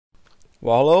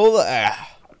Well, hello there.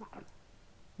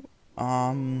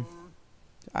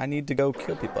 I need to go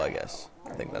kill people, I guess.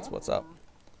 I think that's what's up.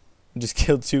 I just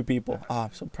killed 2 people. Oh,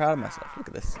 I'm so proud of myself. Look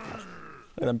at this.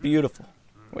 Look at them. Beautiful.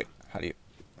 Wait, how do you...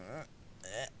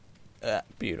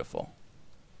 beautiful.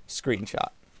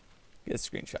 Screenshot. Get a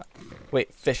screenshot.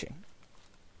 Wait, fishing.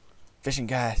 Fishing,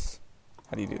 guys.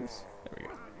 How do you do this? There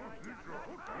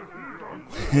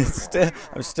we go.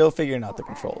 I'm still figuring out the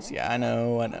controls. Yeah, I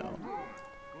know.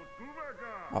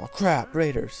 Oh, crap.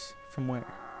 Raiders. From where?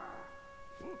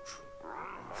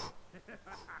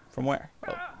 From where?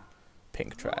 Oh.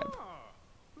 Pink tribe.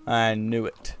 I knew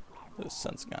it. Those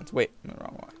sons of guns. Wait, I'm the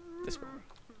wrong way. This way.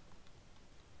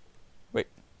 Wait.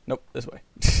 Nope, this way.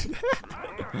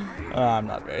 Oh, I'm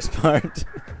not very smart.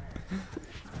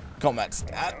 Combat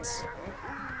stats.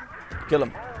 Kill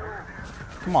him.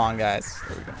 Come on, guys.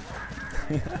 There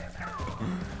we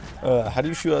go. How do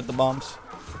you shoot out the bombs?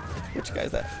 Which guy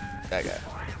is that? That guy.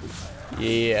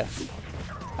 Yeah.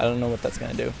 I don't know what that's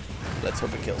gonna do. Let's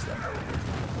hope it kills them.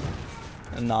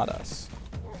 And not us.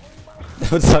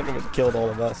 That would suck if it killed all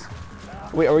of us.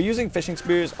 Wait, are we using fishing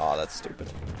spears? Oh, that's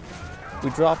stupid.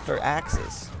 We dropped our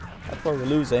axes. That's why we're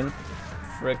losing.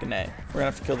 Frickin' A. We're gonna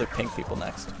have to kill the pink people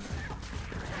next.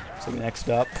 So next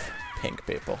up, pink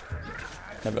people.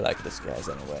 Never liked this guy's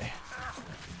anyway.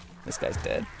 This guy's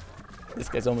dead. This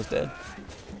guy's almost dead.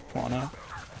 Come on now.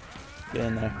 Get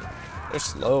in there. They're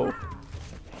slow.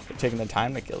 They're taking the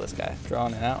time to kill this guy.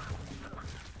 Drawing it out.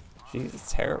 Jeez,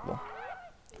 it's terrible.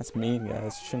 That's mean,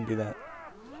 guys. You shouldn't do that.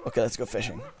 Okay, let's go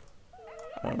fishing.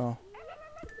 I don't know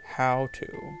how to,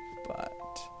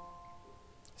 but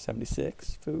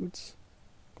 76 foods.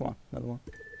 Come on, another one.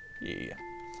 Yeah.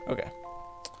 Okay.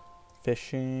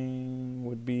 Fishing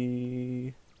would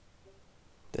be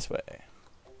this way.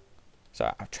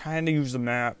 So I'm trying to use the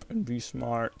map and be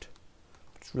smart.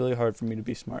 It's really hard for me to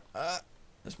be smart.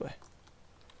 This way.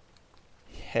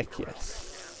 Heck yes.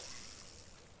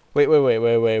 Wait.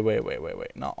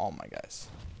 Not all my guys.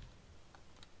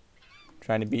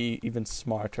 Trying to be even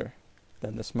smarter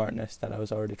than the smartness that I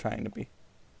was already trying to be.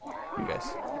 You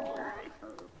guys.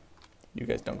 You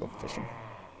guys don't go fishing.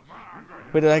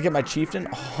 Wait, did I get my chieftain?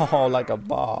 Oh, like a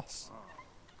boss.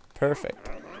 Perfect.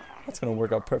 That's gonna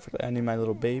work out perfectly. I need my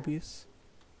little babies.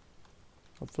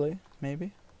 Hopefully,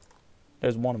 maybe.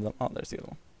 There's one of them. Oh, there's the other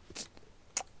one.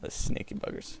 The sneaky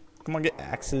buggers. Come on, get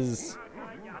axes.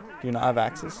 Do you not have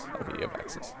axes? Okay, you have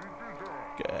axes.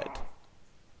 Good.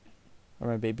 Are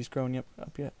my babies growing up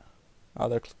yet? Oh,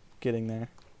 they're getting there.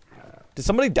 Did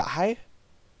somebody die?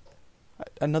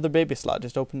 Another baby slot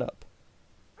just opened up.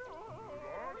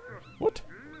 What?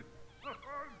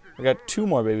 We got 2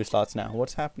 more baby slots now.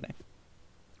 What's happening?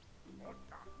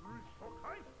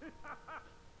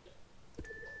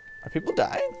 Are people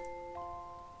dying?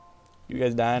 You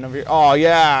guys dying over here? Oh,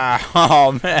 yeah.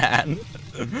 Oh, man.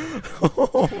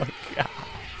 Oh, my God.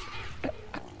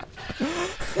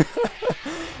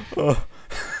 Oh.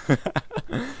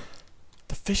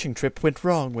 The fishing trip went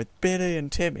wrong with Billy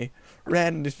and Timmy.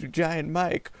 Ran into Giant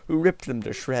Mike, who ripped them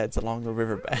to shreds along the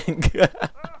riverbank.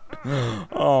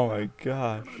 Oh, my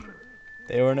gosh.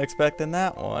 They weren't expecting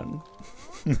that one.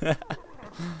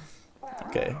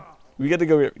 Okay. We got to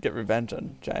go get revenge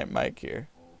on Giant Mike here.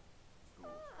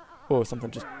 Oh,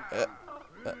 something just...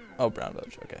 oh, brown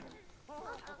village. Okay.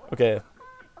 Okay.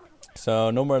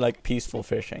 So, no more, like, peaceful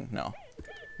fishing. No.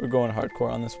 We're going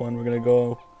hardcore on this one. We're going to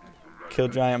go kill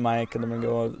Giant Mike, and then we're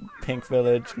going to go to Pink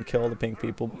Village and kill the pink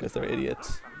people because they're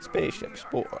idiots. Spaceship,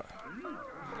 Spore.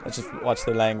 Let's just watch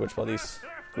their language while these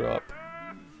grow up.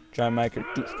 Giant Mike or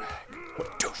douchebag.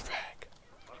 What douchebag?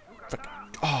 Frickin'.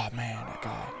 Oh, man, that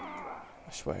guy.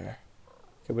 I swear.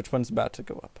 Okay, which one's about to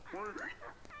go up?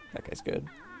 That guy's good.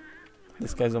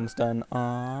 This guy's almost done.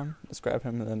 Let's grab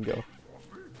him and then go.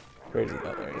 Where is he?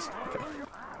 Oh, there he is. Okay.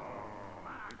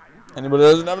 Anybody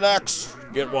doesn't have an axe?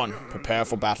 Get one. Prepare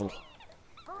for battle.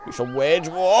 We shall wage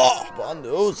war upon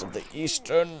those of the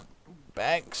eastern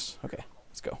banks. Okay,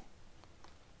 let's go.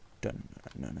 Done.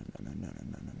 No. I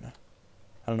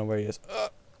don't know where he is.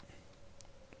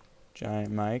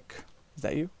 Giant Mike. Is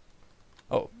that you?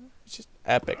 Oh, it's just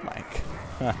Epic Mike.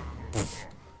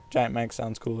 Giant Mike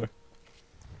sounds cooler.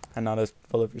 And not as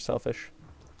full of yourselfish.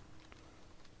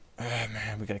 Oh,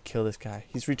 man, we gotta kill this guy.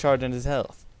 He's recharging his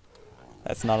health.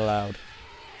 That's not allowed.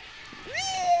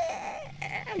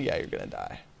 Yeah, you're gonna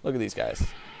die. Look at these guys.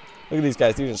 Look at these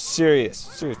guys. These are serious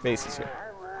faces here.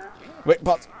 Wait,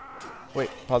 pause. Wait,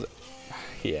 pause it.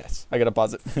 Yes, I gotta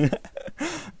pause it.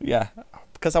 Yeah,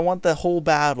 because I want the whole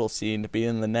battle scene to be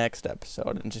in the next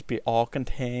episode and just be all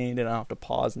contained and I don't have to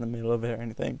pause in the middle of it or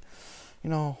anything. You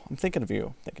know, I'm thinking of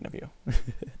you.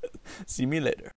 See me later.